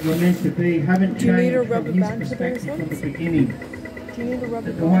were meant to be haven't changed from His perspective from the beginning.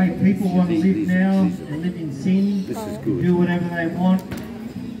 The way people want to live now and live in sin, do whatever they want.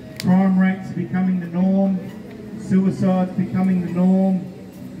 Crime rates are becoming the norm, suicide's becoming the norm,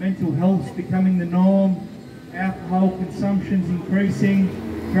 mental health's becoming the norm, alcohol consumption's increasing,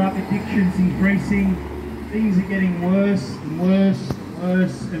 drug addiction's increasing. Things are getting worse and worse,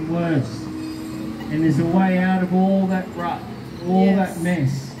 worse and worse. And there's a way out of all that rut, all that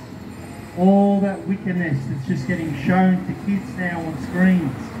mess. All that wickedness that's just getting shown to kids now on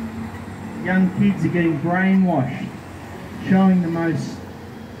screens. Young kids are getting brainwashed, showing the most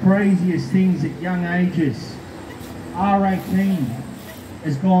craziest things at young ages. R18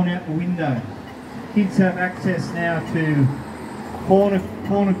 has gone out the window. Kids have access now to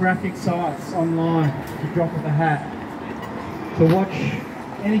pornographic sites online at the drop of a hat, to watch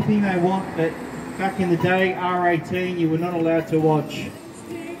anything they want that back in the day, R18, you were not allowed to watch.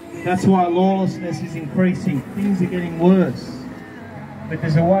 That's why lawlessness is increasing. Things are getting worse. But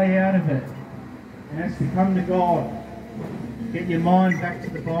there's a way out of it. And that's to come to God. Get your mind back to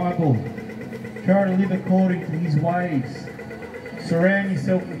the Bible. Try to live according to His ways. Surround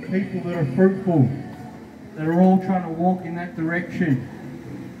yourself with people that are fruitful, that are all trying to walk in that direction.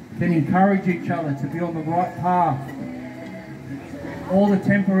 Then encourage each other to be on the right path. All the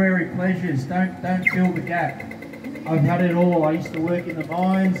temporary pleasures, don't fill the gap. I've had it all. I used to work in the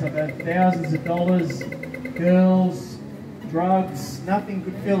mines. I've had thousands of dollars, girls, drugs. Nothing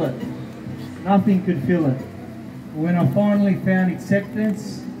could fill it. Nothing could fill it. When I finally found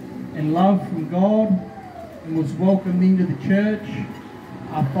acceptance and love from God and was welcomed into the church,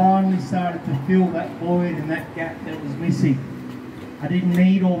 I finally started to fill that void and that gap that was missing. I didn't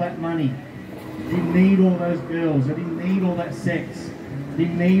need all that money. I didn't need all those girls. I didn't need all that sex. I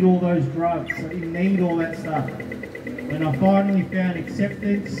didn't need all those drugs. I didn't need all that stuff. When I finally found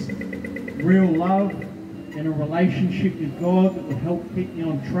acceptance, real love, and a relationship with God that would help keep me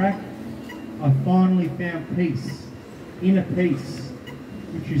on track, I finally found peace, inner peace,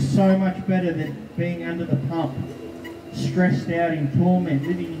 which is so much better than being under the pump, stressed out in torment,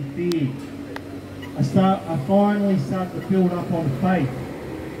 living in fear. I finally started to build up on faith,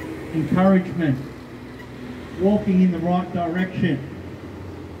 encouragement, walking in the right direction.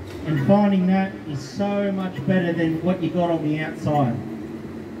 And finding that is so much better than what you got on the outside.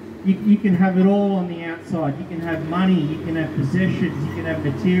 You can have it all on the outside. You can have money, you can have possessions, you can have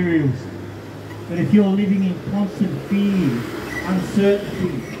materials. But if you're living in constant fear,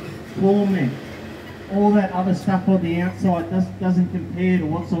 uncertainty, torment, all that other stuff on the outside doesn't compare to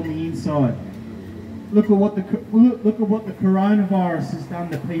what's on the inside. Look at what the coronavirus has done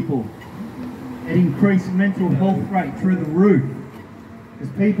to people. It increased mental health rate through the roof. As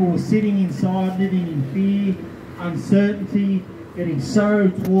people were sitting inside, living in fear, uncertainty, getting so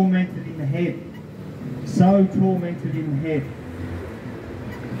tormented in the head. So tormented in the head.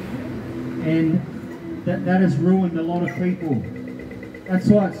 And that has ruined a lot of people. That's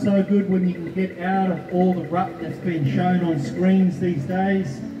why it's so good when you can get out of all the rut that's been shown on screens these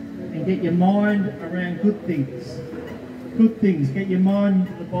days and get your mind around good things. Good things. Get your mind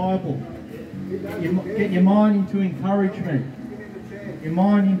into the Bible. Get your mind into encouragement. Your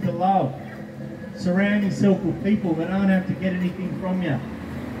mind into love. Surround yourself with people that don't have to get anything from you,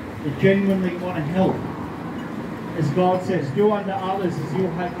 that genuinely want to help. As God says, do unto others as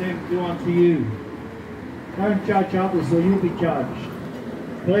you'll have them do unto you. Don't judge others or you'll be judged.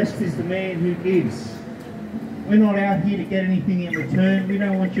 Blessed is the man who gives. We're not out here to get anything in return. We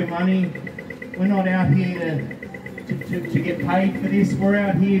don't want your money. We're not out here to get paid for this. We're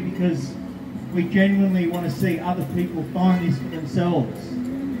out here because we genuinely want to see other people find this for themselves.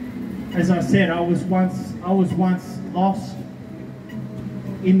 As I said, I was once lost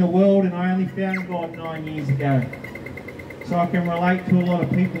in the world, and I only found God 9 years ago. So I can relate to a lot of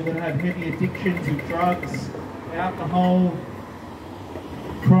people that have heavy addictions of drugs, alcohol,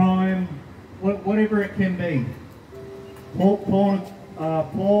 crime, whatever it can be. Porn,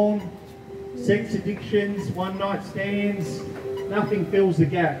 sex addictions, one-night stands, nothing fills the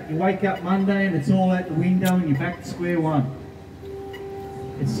gap. You wake up Monday and it's all out the window and you're back to square one.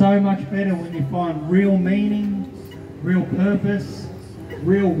 It's so much better when you find real meaning, real purpose,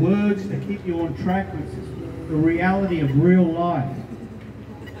 real words to keep you on track with the reality of real life.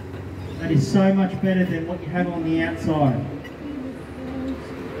 That is so much better than what you have on the outside.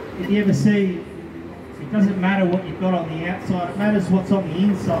 If you ever see, it doesn't matter what you've got on the outside, it matters what's on the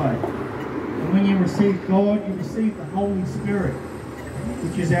inside. And when you receive God, you receive the Holy Spirit,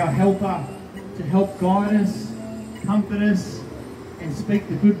 which is our helper to help guide us, comfort us, and speak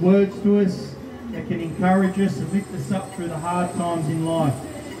the good words to us that can encourage us and lift us up through the hard times in life.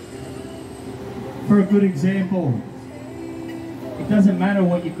 For a good example, it doesn't matter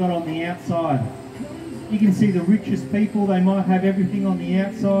what you've got on the outside. You can see the richest people, they might have everything on the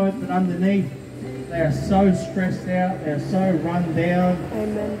outside, but underneath they are so stressed out, they are so run down,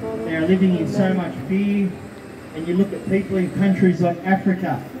 they are living in so much fear. And you look at people in countries like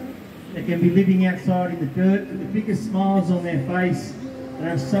Africa that can be living outside in the dirt with the biggest smiles on their face and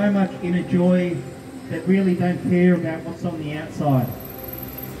have so much inner joy that really don't care about what's on the outside.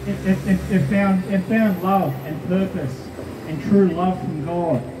 They've found love and purpose and true love from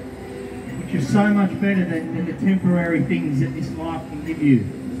God, which is so much better than the temporary things that this life can give you.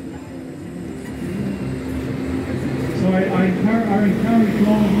 So I encourage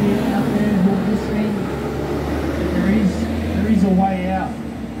all of you out there who are listening that there is a way out.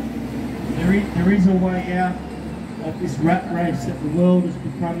 There is a way out of this rat race that the world is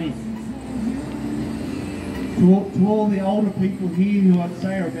becoming. To all the older people here who I'd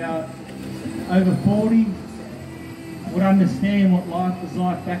say are about over 40, would understand what life was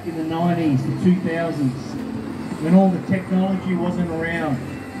like back in the 90s, the 2000s, when all the technology wasn't around.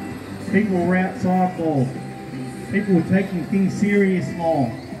 People were outside more. People were taking things serious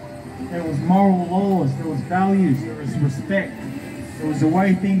more. There was moral laws, there was values, there was respect, there was the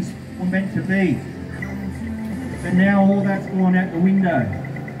way things were meant to be. But now all that's gone out the window.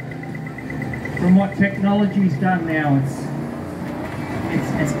 From what technology's done now,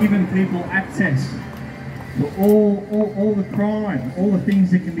 it's given people access to all the crime, all the things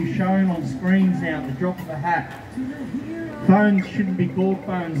that can be shown on screens now at the drop of a hat. Phones shouldn't be called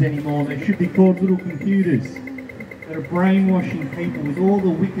phones anymore, they should be called little computers that are brainwashing people with all the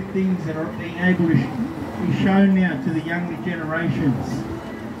wicked things that are being able to be shown now to the younger generations.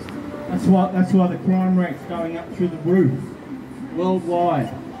 That's why the crime rate's going up through the roof, worldwide.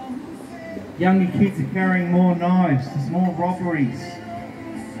 Younger kids are carrying more knives, there's more robberies,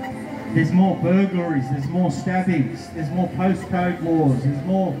 there's more burglaries, there's more stabbings, there's more postcode wars, there's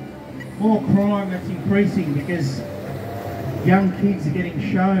more crime that's increasing because young kids are getting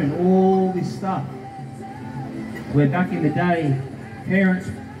shown all this stuff. Where back in the day,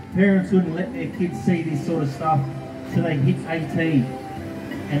 parents wouldn't let their kids see this sort of stuff till they hit 18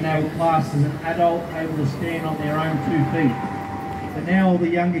 and they were classed as an adult able to stand on their own 2 feet. But now all the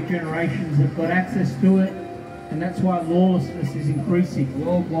younger generations have got access to it, and that's why lawlessness is increasing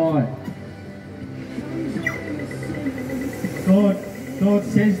worldwide. God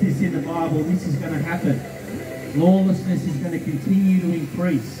says this in the Bible, this is going to happen. Lawlessness is going to continue to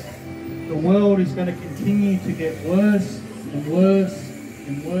increase. The world is going to continue to get worse and worse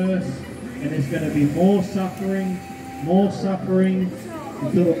and worse and there's going to be more suffering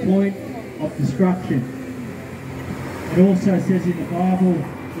until the point of destruction. It also says in the Bible,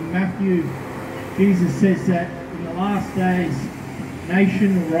 in Matthew, Jesus says that in the last days,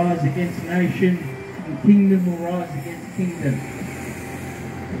 nation will rise against nation, and kingdom will rise against kingdom.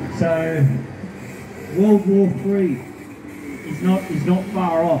 So, World War III is not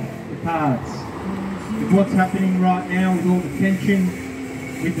far off the cards. With what's happening right now with all the tension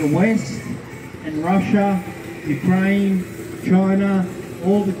with the West and Russia, Ukraine, China,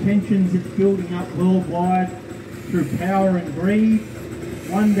 all the tensions that's building up worldwide through power and greed,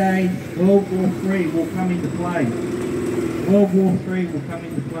 one day World War III will come into play. World War III will come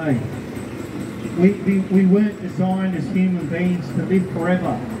into play. We weren't designed as human beings to live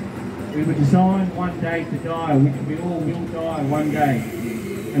forever. We were designed one day to die, which we all will die one day.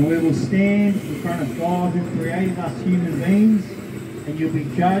 And we will stand in front of God who created us human beings, and you'll be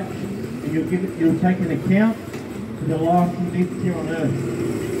judged, and you'll take an account for the life you lived here on earth.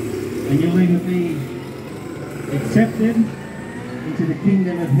 And you'll either be accepted into the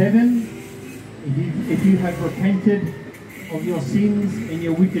kingdom of heaven if you have repented of your sins and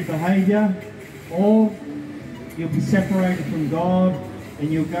your wicked behaviour, or you'll be separated from God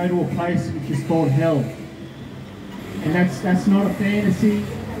and you'll go to a place which is called hell. And that's not a fantasy.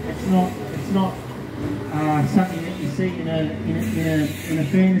 It's not something that you see in a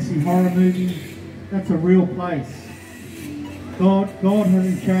fantasy horror movie. That's a real place. God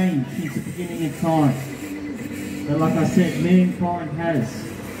hasn't changed since the beginning of time. But like I said, mankind has.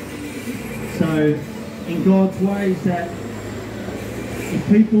 So in God's ways, that if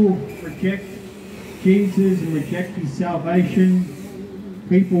people reject Jesus and reject his salvation,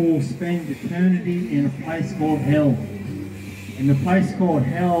 people will spend eternity in a place called hell. And the place called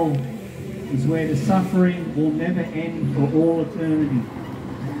hell is where the suffering will never end for all eternity.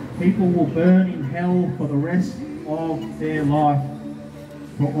 People will burn in hell for the rest of their life,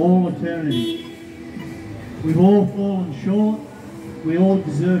 for all eternity. We've all fallen short. We all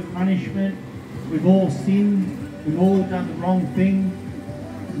deserve punishment. We've all sinned. We've all done the wrong thing.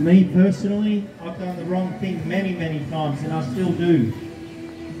 Me personally, I've done the wrong thing many, many times, and I still do.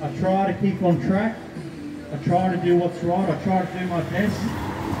 I try to keep on track. I try to do what's right. I try to do my best.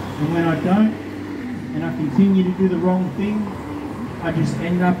 And when I don't, and I continue to do the wrong thing, I just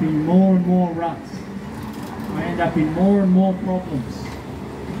end up in more and more ruts. I end up in more and more problems.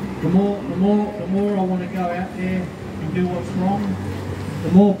 The more I want to go out there and do what's wrong,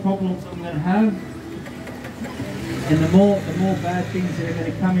 the more problems I'm going to have, and the more bad things that are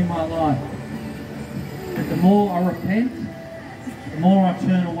going to come in my life. But the more I repent, the more I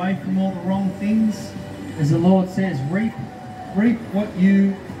turn away from all the wrong things, as the Lord says, reap what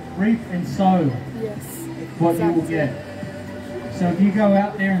you reap and sow what you will get. So if you go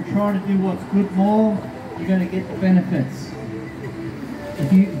out there and try to do what's good more, you're going to get the benefits.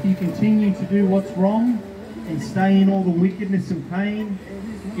 If you continue to do what's wrong and stay in all the wickedness and pain,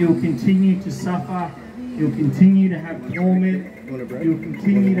 you'll continue to suffer. You'll continue to have torment. You'll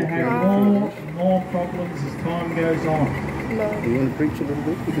continue to have more and more problems as time goes on. You want to preach a little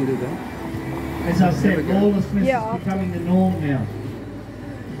bit? You can do that. As I said, lawlessness is becoming the norm now.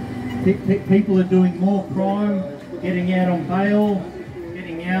 People are doing more crime, getting out on bail,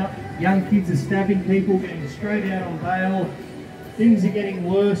 getting out. Young kids are stabbing people, getting straight out on bail. Things are getting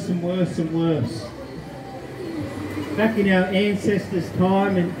worse and worse and worse. Back in our ancestors'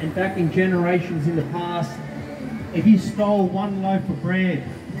 time and back in generations in the past, if you stole one loaf of bread,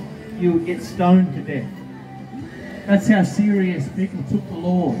 you would get stoned to death. That's how serious people took the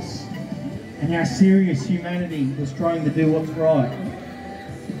laws and how serious humanity was trying to do what's right.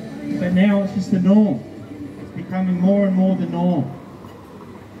 But now it's just the norm. It's becoming more and more the norm.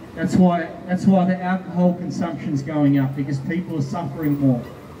 That's why the alcohol consumption's going up, because people are suffering more.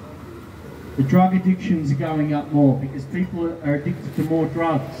 The drug addictions are going up more because people are addicted to more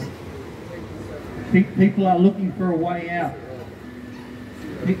drugs. People are looking for a way out.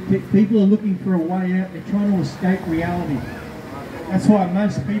 People are looking for a way out. They're trying to escape reality. That's why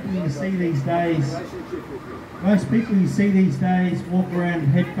most people you see these days walk around with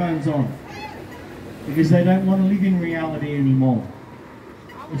headphones on, because they don't want to live in reality anymore.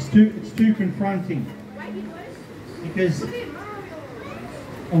 It's too confronting, because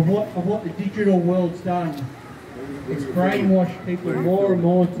of what the digital world's done. It's brainwashed people more and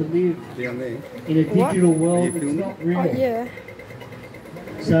more to live in a digital world that's not real.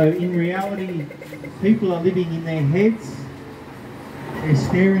 So in reality, people are living in their heads. They're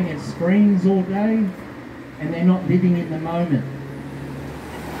staring at screens all day, and they're not living in the moment.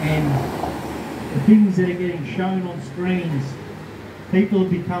 And the things that are getting shown on screens People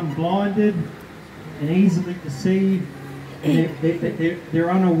have become blinded and easily deceived, and they're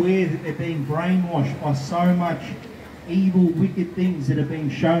unaware that they're being brainwashed by so much evil, wicked things that are being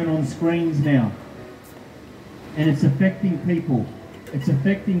shown on screens now. And it's affecting people. It's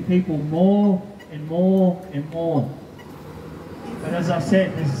affecting people more and more and more. But as I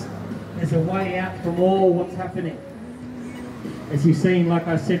said, there's a way out from all what's happening. As you've seen, like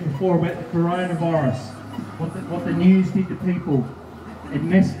I said before, about the coronavirus, what the news did to people. It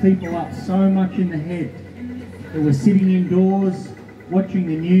messed people up so much in the head. They were sitting indoors, watching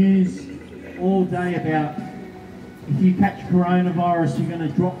the news all day about, if you catch coronavirus, you're going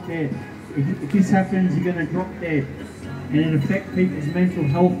to drop dead. If this happens, you're going to drop dead. And it affects people's mental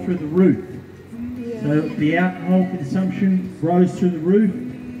health through the roof. So the alcohol consumption rose through the roof,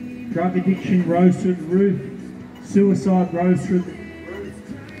 drug addiction rose through the roof, suicide rose through the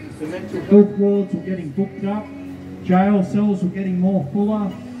roof, the mental health wards were getting booked up, jail cells were getting more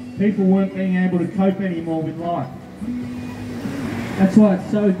fuller, people weren't being able to cope anymore with life. That's why it's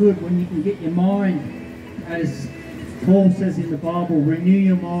so good when you can get your mind, as Paul says in the Bible, renew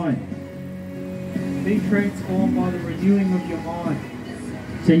your mind. Be transformed by the renewing of your mind,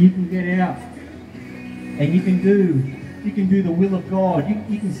 so you can get out and you can do the will of God.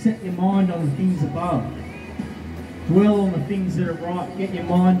 You can set your mind on the things above. Dwell on the things that are right. Get your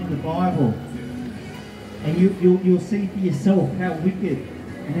mind in the Bible, and you'll see for yourself how wicked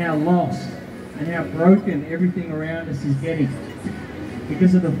and how lost and how broken everything around us is getting.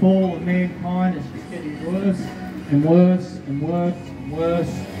 Because of the fall of mankind, it's just getting worse and worse and worse and worse,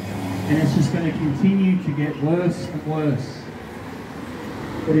 and it's just going to continue to get worse and worse.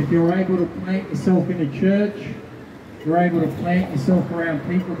 But if you're able to plant yourself in a church, you're able to plant yourself around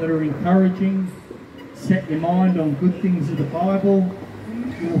people that are encouraging, set your mind on good things of the Bible,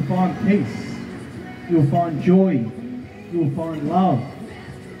 you will find peace, you will find joy, you will find love,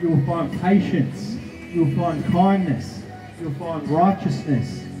 you will find patience, you will find kindness, you will find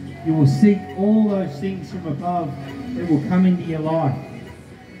righteousness. You will seek all those things from above that will come into your life.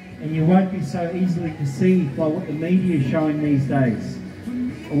 And you won't be so easily deceived by what the media is showing these days,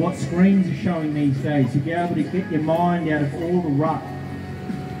 or what screens are showing these days. You'll be able to get your mind out of all the rut,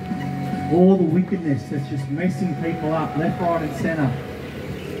 all the wickedness that's just messing people up left, right and centre,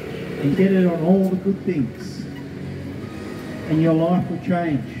 and get it on all the good things, and your life will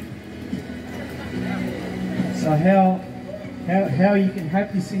change. So how you can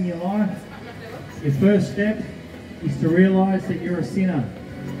have this in your life, your first step is to realise that you're a sinner.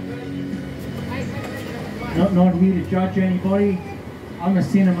 Not here to judge anybody. I'm a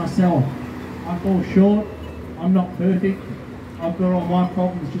sinner myself. I fall short. I'm not perfect. I've got all my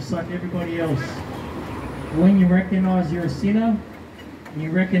problems just like everybody else. When you recognise you're a sinner, and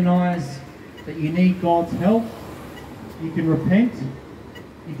you recognise that you need God's help, you can repent.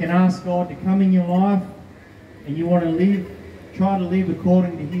 You can ask God to come in your life, and you want to try to live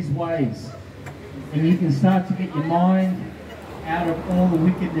according to His ways. And you can start to get your mind out of all the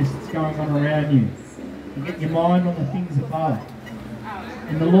wickedness that's going on around you. And get your mind on the things above.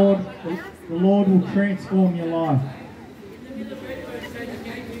 And the Lord will transform your life.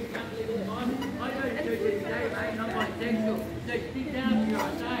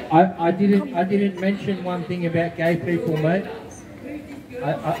 I didn't mention one thing about gay people, mate.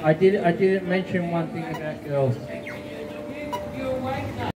 I didn't mention one thing about girls.